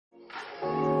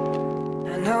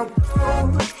no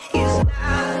gold is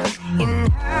not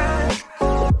enough.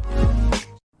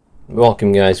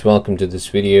 Welcome guys, welcome to this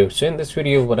video. So in this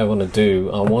video what I want to do,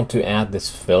 I want to add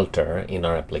this filter in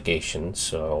our application.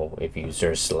 So if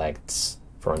user selects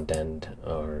front end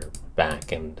or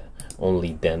back end,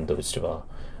 only then those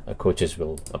coaches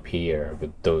will appear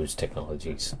with those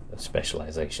technologies,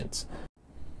 specializations.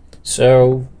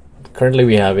 So currently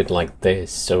we have it like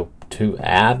this. So to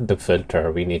add the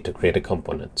filter we need to create a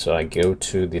component. So I go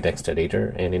to the text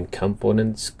editor, and in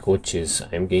components coaches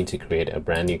I'm going to create a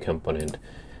brand new component.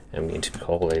 I'm going to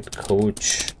call it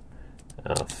coach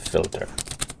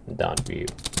filter.view.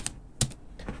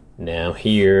 Now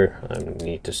here I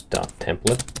need to start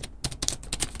template,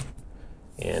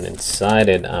 and inside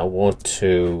it I want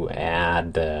to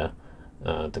add the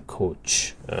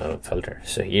coach filter.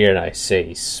 So here I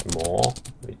say small,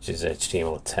 which is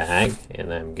HTML tag,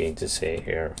 and I'm going to say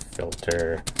here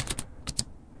filter,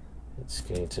 it's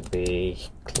going to be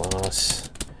class.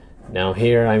 Now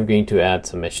here I'm going to add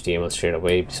some HTML straight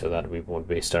away so that we won't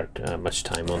waste our much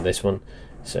time on this one.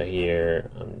 So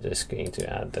here I'm just going to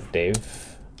add the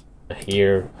div.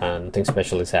 Here nothing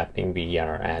special is happening. We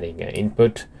are adding an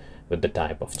input with the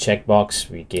type of checkbox.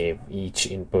 We gave each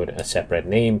input a separate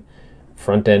name: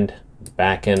 front end,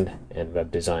 back end, and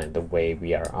web design, the way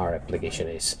our application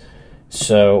is.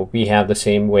 So we have the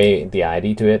same way the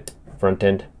ID to it: front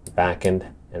end, back end,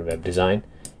 and web design.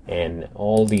 And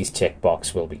all these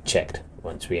checkboxes will be checked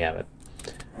once we have it.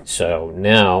 So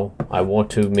now I want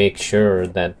to make sure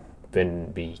that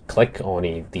when we click on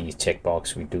these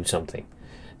checkboxes we do something.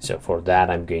 So for that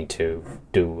I'm going to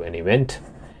do an event,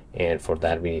 and for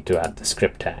that we need to add the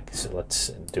script tag. So let's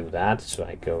do that. So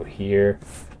I go here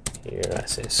I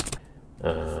say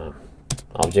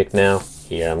object. Now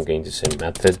here I'm going to say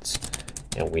methods,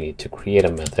 and we need to create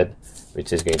a method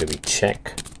which is going to be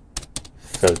check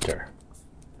filter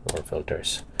or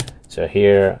filters. So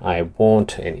here I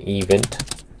want an event,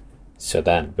 so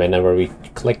that whenever we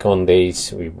click on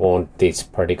these we want this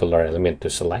particular element to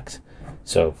select.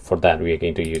 So for that we are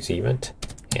going to use event,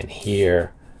 and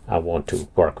here I want to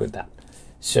work with that.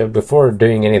 So before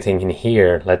doing anything in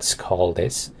here, let's call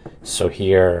this. So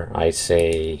here I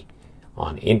say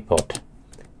on input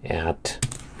at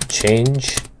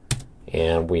change,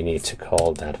 and we need to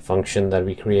call that function that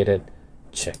we created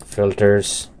check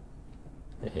filters,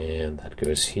 and that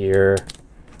goes here.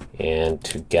 And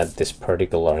to get this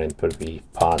particular input we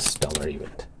pass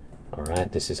 $event.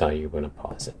 Alright, this is how you're going to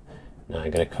pass it. Now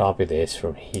I'm going to copy this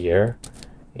from here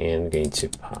and going to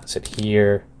pass it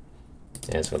here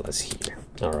as well as here.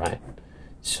 Alright,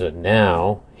 so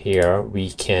now here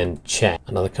we can check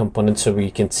another component so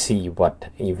we can see what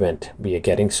event we are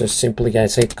getting. So simply I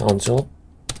say console.log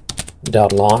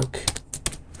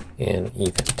and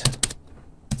event.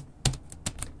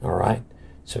 Alright,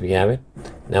 so we have it.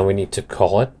 Now we need to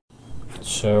call it.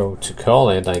 So to call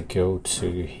it I go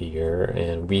to here,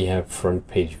 and we have front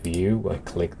page view. I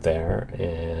click there,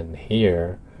 and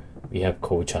here we have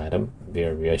coach item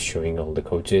where we are showing all the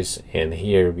coaches, and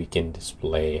here we can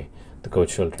display the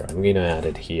coach filter. I'm going to add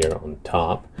it here on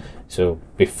top. So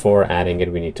before adding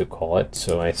it we need to call it.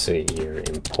 So I say here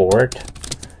import,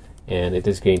 and it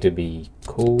is going to be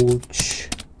coach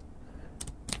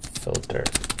filter,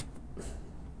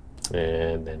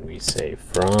 and then we say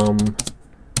from.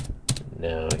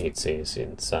 Now it says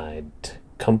inside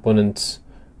components,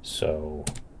 so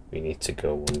we need to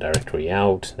go one directory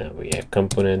out. Now we have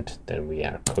component, then we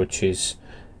have coaches,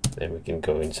 then we can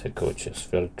go inside coaches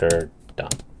filter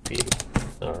dot view.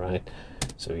 All right,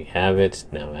 so we have it.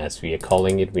 Now as we are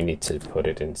calling it we need to put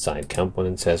it inside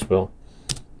components as well.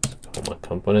 So my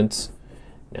components.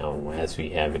 Now as we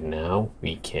have it now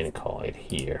we can call it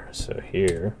here. So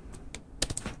here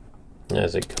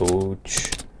as a coach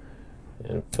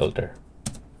and filter,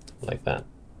 like that.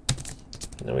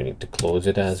 Now we need to close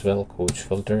it as well, coach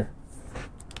filter.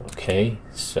 Okay,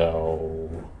 so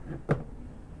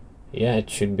yeah, it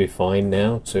should be fine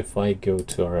now. So if I go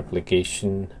to our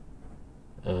application,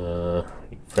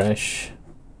 refresh,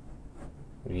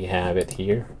 we have it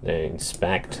here, then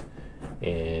inspect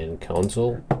and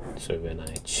console. So when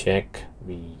I check,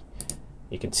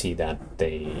 you can see that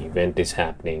the event is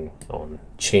happening on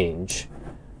change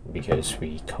because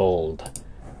we called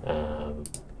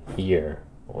here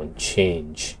on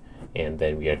change, and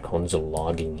then we are console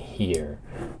logging here.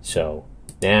 So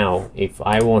now if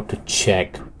I want to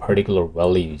check particular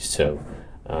values, so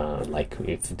like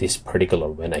if this particular,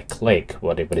 when I click,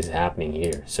 whatever is happening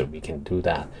here, so we can do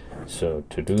that. So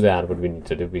to do that what we need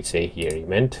to do, we say here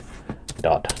event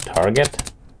dot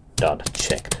target dot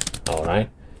checked. All right,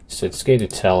 so it's going to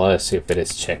tell us if it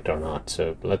is checked or not.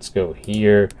 So let's go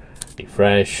here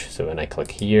refresh. So when I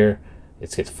click here,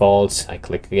 it gets false. I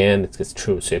click again, it gets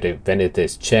true. So when it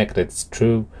is checked, it's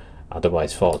true,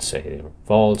 otherwise false. So here,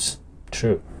 false,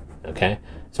 true. Okay,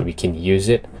 so we can use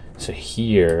it. So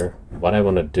here, what I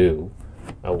want to do,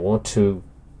 I want to,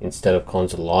 instead of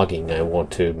console logging, I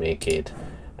want to make it,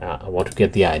 I want to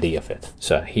get the ID of it.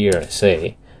 So here I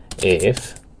say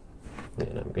if,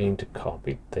 and I'm going to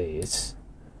copy this,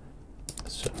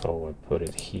 so I put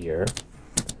it here,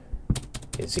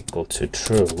 is equal to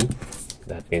true.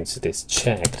 That means it is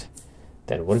checked.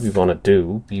 Then what we want to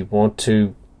do, we want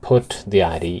to put the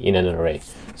ID in an array.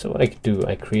 So what I could do,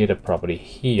 I create a property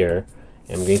here.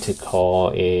 I'm going to call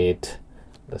it,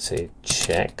 let's say,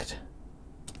 checked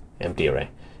empty array.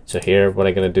 So here, what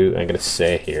I'm going to do, I'm going to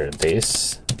say here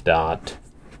this dot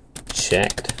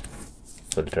checked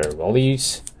filter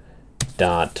values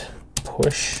dot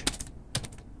push.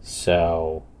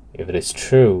 So if it is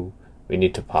true, we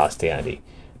need to pass the ID.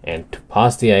 And to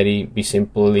pass the ID, we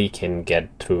simply can get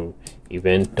through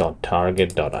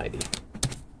event.target.id.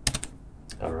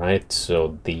 All right,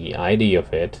 so the ID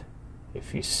of it,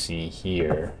 if you see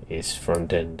here, is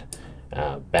front end,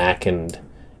 back end,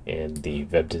 and the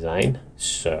web design.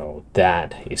 So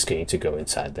that is going to go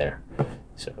inside there.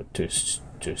 So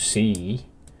to see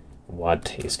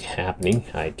what is happening,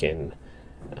 I can,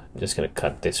 I'm just going to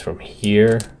cut this from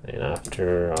here, and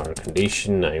after our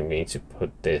condition, I'm going to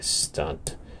put this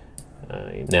dot.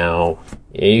 Now,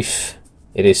 if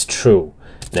it is true,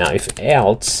 now if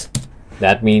else,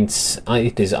 that means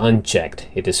it is unchecked,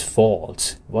 it is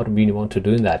false. What do we want to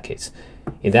do in that case?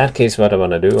 In that case, what I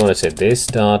want to do, I want to say this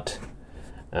dot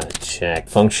check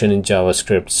function in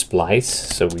JavaScript splice.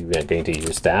 So we are going to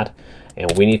use that,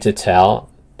 and we need to tell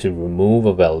to remove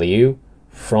a value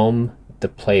from the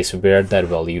place where that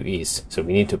value is. So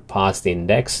we need to pass the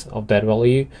index of that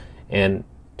value and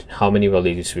how many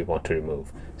values we want to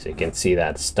remove. So you can see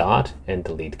that start and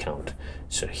delete count.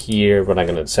 So here, what I'm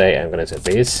going to say, I'm going to say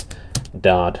this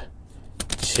dot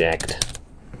checked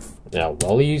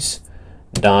values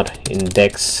dot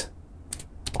index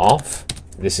of.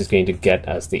 This is going to get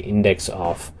us the index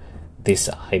of this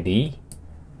ID,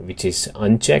 which is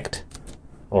unchecked.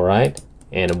 All right,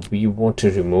 and we want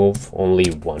to remove only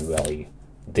one value,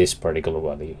 this particular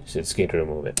value. So it's going to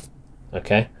remove it.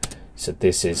 Okay, so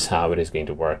this is how it is going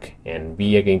to work, and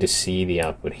we are going to see the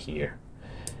output here.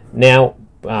 Now,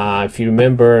 if you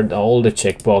remember, all the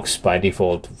checkbox by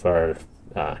default were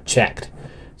checked.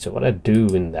 So what I do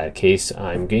in that case,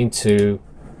 I'm going to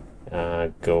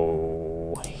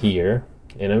go here,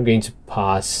 and I'm going to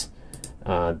pass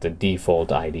the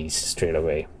default IDs straight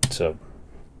away. So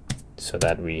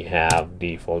that we have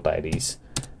default IDs.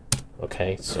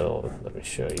 Okay, so let me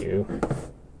show you.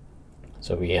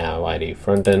 So we have ID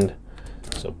front end.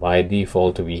 So by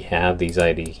default, we have these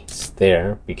IDs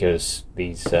there because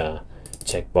these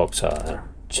checkboxes are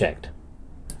checked.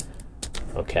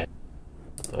 Okay.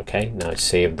 Okay, now I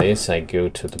save this. I go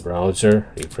to the browser,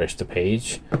 refresh the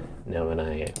page. Now when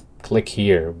I click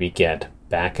here, we get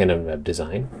backend and web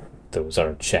design. Those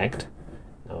are checked.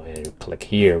 Now when I click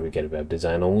here, we get web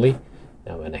design only.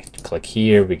 Now when I click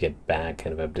here, we get back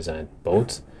and web design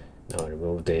both. Now I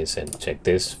remove this and check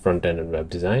this front end and web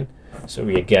design. So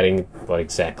we are getting what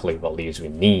exactly values we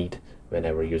need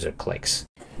whenever user clicks.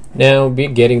 Now we're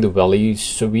getting the values,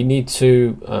 so we need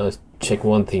to check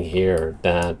one thing here,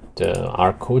 that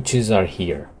our coaches are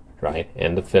here, right?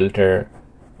 And the filter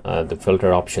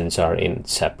options are in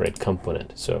separate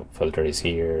component. So filter is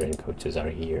here and coaches are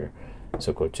here.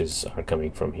 So coaches are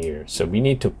coming from here. So we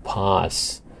need to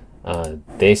pass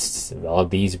these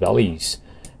values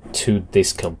to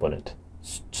this component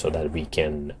so that we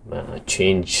can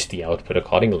change the output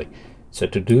accordingly. So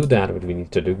to do that, what we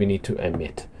need to do, we need to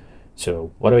emit.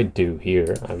 So what do I do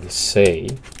here? I will say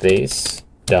this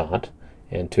dot,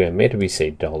 and to emit we say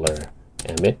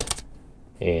 $emit,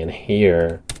 and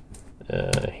here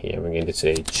we're going to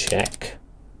say check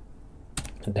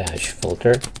dash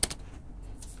filter.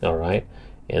 All right,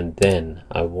 and then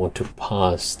I want to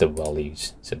pass the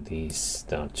values. So these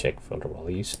dot check filter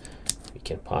values, we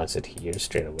can pass it here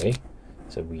straight away.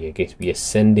 So we are going to be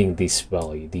sending these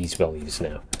values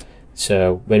now.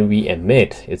 So when we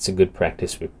emit, it's a good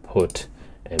practice we put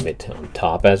emit on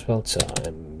top as well. So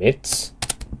emits,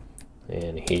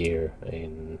 and here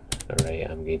in array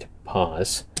I'm going to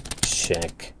pass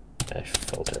check dash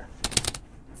filter.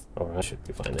 All right, should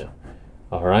be fine now.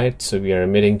 All right, so we are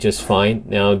emitting just fine.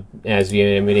 Now, as we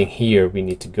are emitting here, we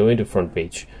need to go into front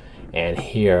page, and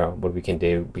here what we can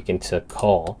do, we can set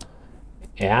call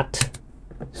at.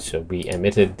 So we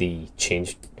emitted the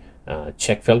change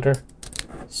check filter.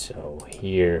 So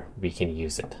here we can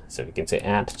use it. So we can say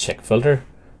at check filter,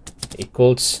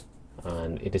 equals,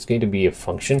 and it is going to be a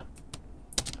function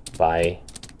by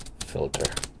filter.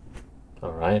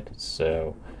 All right,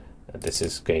 so this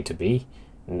is going to be,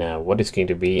 now what it's going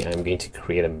to be, I'm going to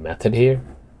create a method here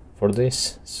for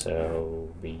this. So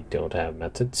we don't have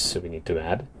methods, so we need to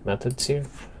add methods here.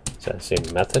 So I say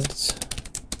methods,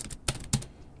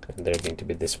 and they're going to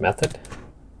be this method,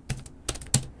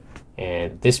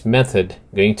 and this method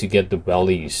going to get the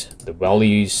values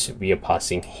we are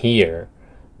passing here.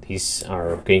 These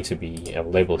are going to be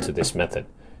available to this method,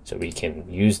 so we can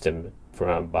use them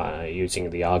by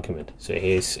using the argument. So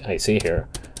here's, I see here,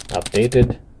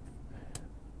 updated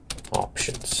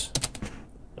options.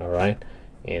 All right,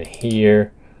 and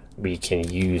here we can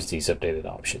use these updated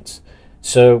options.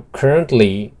 So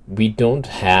currently we don't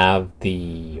have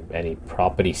any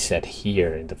property set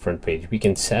here in the front page. We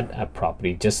can set a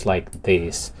property just like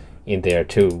this in there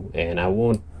too, and I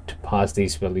want to pass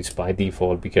these values by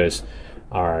default because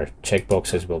our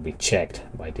checkboxes will be checked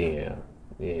by the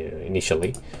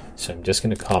initially. So I'm just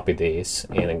going to copy this,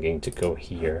 and I'm going to go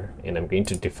here, and I'm going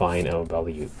to define our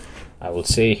value. I will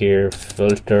say here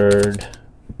filtered,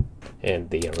 and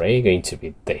the array going to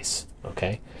be this.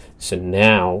 Okay, so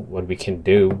now what we can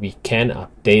do, we can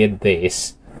update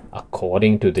this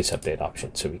according to this update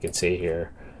option. So we can say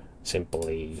here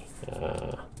simply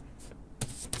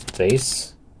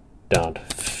this dot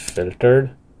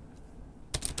filtered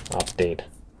update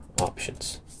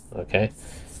options. Okay,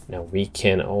 now we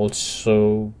can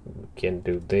also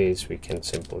do this. We can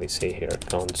simply say here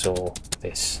console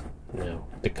this. Now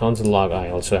the console log I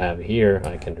also have here,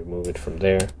 I can remove it from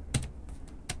there,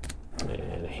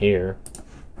 and here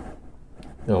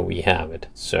we have it.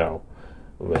 So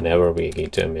whenever we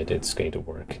get to emit, it's going to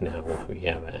work. Now we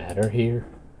have an adder here.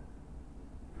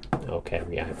 Okay,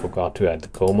 I forgot to add the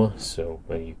comma, so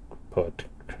when you put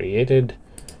created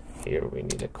here, we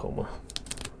need a comma.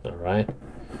 All right,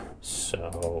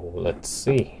 so let's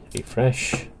see,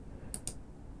 refresh,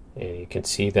 and you can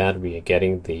see that we are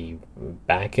getting the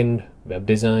backend web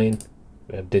design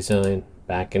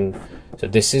backend. So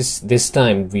this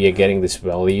time we are getting this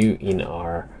value in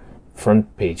our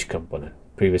front page component.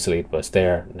 Previously it was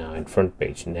there, now in front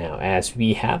page. Now as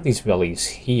we have these values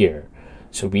here,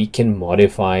 so we can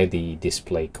modify the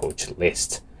display coach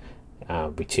list,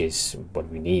 which is what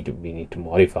we need. We need to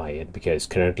modify it because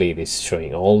currently it is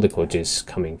showing all the coaches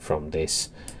coming from this.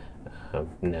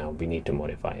 Now we need to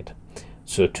modify it.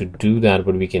 So to do that,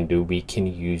 what we can do, we can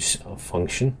use a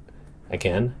function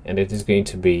again, and it is going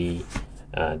to be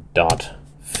dot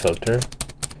filter.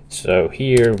 So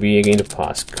here we are going to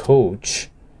pass coach,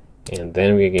 and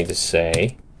then we are going to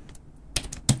say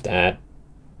that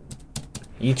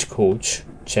each coach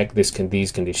check these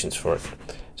conditions for it.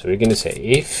 So we're going to say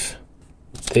if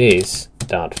this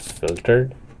dot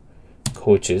filtered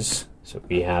coaches, so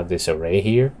we have this array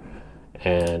here,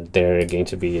 and they're going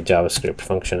to be a JavaScript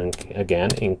function, and again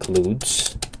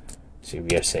includes. So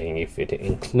we are saying if it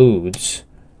includes,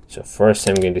 so first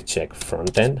I'm going to check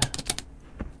front end.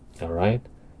 All right,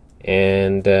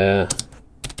 and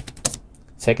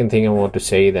second thing I want to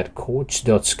say that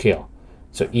coach.skill.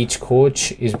 So each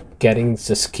coach is getting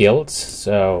the skills.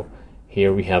 So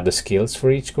here we have the skills for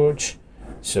each coach.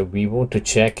 So we want to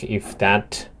check if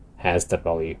that has the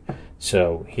value.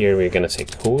 So here we're going to say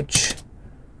coach.skills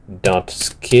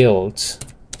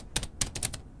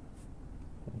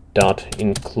dot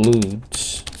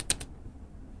includes.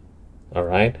 All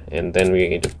right, and then we're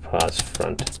going to pass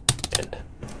front end.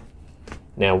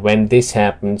 Now when this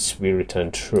happens, we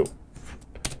return true.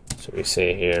 So we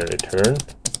say here return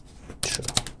true.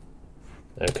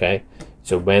 Okay,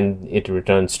 so when it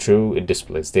returns true, it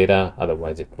displays data,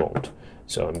 otherwise it won't.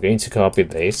 So I'm going to copy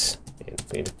this and I'm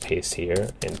going to paste here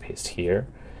and paste here,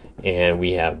 and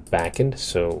we have backend.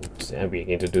 So we're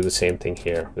going to do the same thing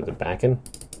here with the backend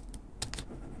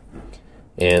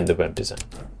and the web design.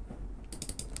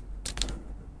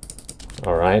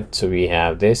 All right, so we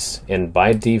have this, and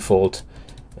by default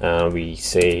we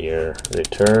say here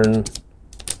return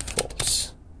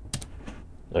false.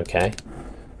 Okay,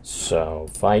 so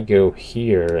if I go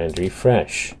here and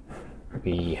refresh,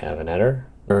 we have an error,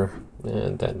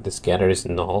 and that this getter is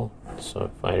null.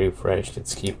 So if I refresh,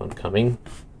 it's keep on coming.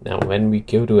 Now when we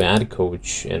go to add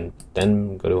coach and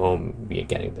then go to home, we are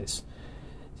getting this.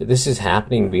 So this is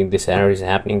happening, this error is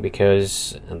happening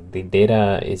because the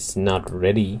data is not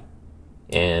ready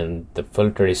and the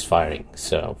filter is firing.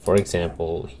 So for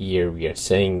example, here we are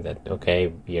saying that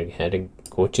okay, we are adding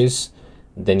coaches,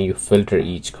 then you filter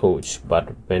each coach,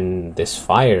 but when this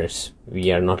fires,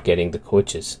 we are not getting the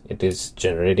coaches. It is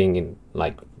generating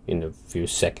in a few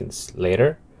seconds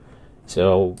later.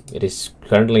 So it is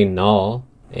currently null,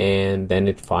 and then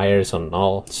it fires on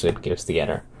null, so it gives the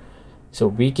error. So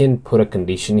we can put a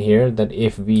condition here that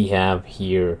if we have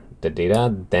here the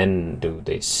data, then do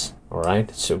this. All right,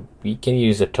 so we can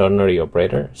use a ternary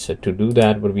operator. So to do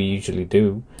that, what we usually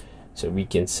do, so we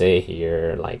can say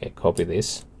here, like, I copy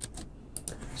this.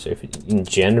 So if in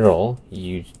general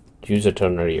you use a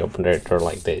ternary operator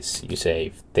like this, you say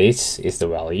if this is the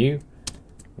value,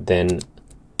 then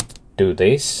do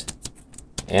this,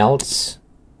 else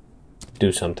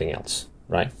do something else,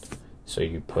 right? So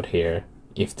you put here,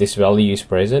 if this value is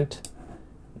present,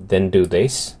 then do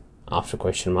this after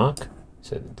question mark.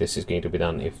 So this is going to be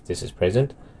done if this is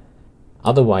present.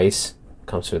 Otherwise,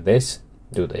 comes with this,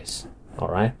 do this. All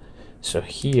right. So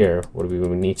here, what we will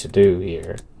need to do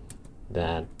here,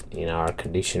 that in our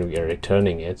condition we are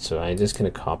returning it. So I'm just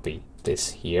going to copy this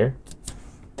here,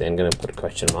 then going to put a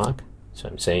question mark. So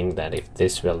I'm saying that if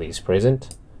this value is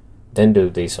present, then do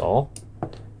this all.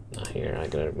 Now here I'm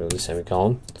going to remove the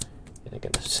semicolon, and I'm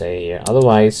going to say here,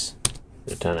 otherwise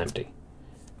return empty.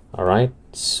 All right,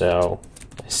 so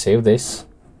I save this,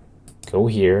 go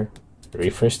here,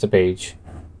 refresh the page.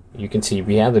 You can see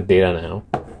we have the data now.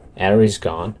 Error is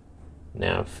gone.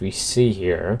 Now if we see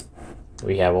here,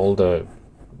 we have all the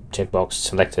checkbox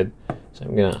selected. So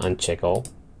I'm going to uncheck all.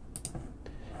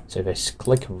 So if I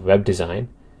click web design,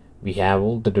 we have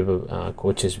all the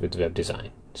coaches with web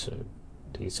design. So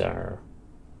these are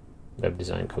web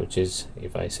design coaches.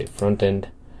 If I say front end,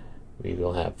 we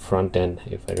will have front end.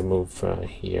 If I remove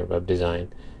here web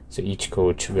design, so each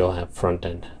coach will have front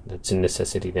end. That's a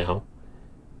necessity now.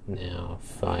 Now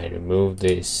if I remove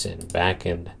this and back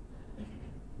end,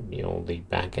 the only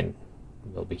back end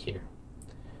will be here.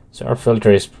 So our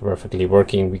filter is perfectly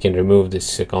working. We can remove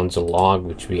this console log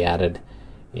which we added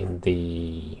in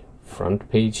the front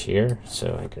page here,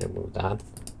 so I can remove that.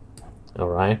 All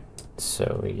right,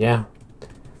 so yeah,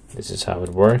 this is how it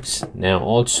works. Now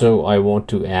also I want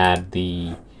to add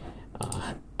the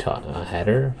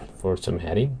header for some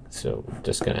heading, so I'm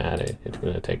just gonna add it. It's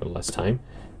gonna take less time.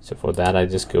 So for that, I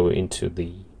just go into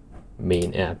the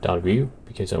main app.vue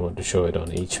because I want to show it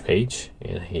on each page.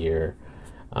 And here,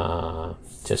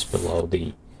 just below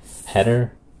the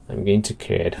header, I'm going to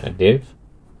create a div.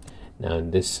 Now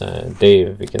in this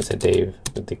div, we can say div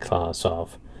with the class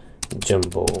of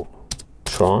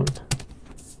Jumbotron,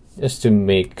 just to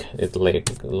make it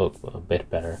look a bit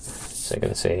better. So I'm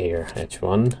going to say here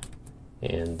h1,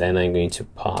 and then I'm going to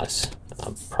pass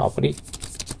a property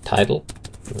title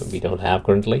we don't have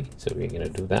currently, so we're going to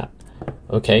do that.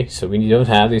 Okay, so we don't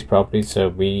have these properties, so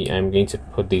I'm going to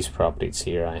put these properties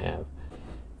here. I have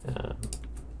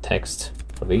text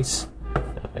for these.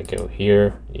 Now if I go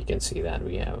here, you can see that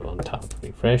we have on top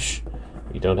refresh.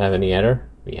 We don't have any error.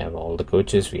 We have all the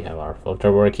coaches. We have our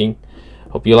filter working.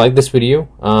 Hope you like this video.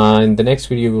 In the next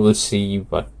video, we will see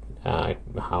what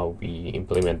how we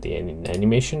implement the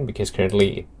animation, because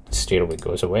currently it still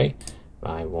goes away.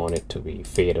 I want it to be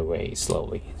fade away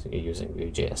slowly using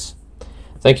VueJS.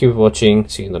 Thank you for watching.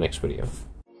 See you in the next video.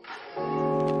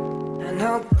 And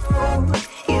I'll go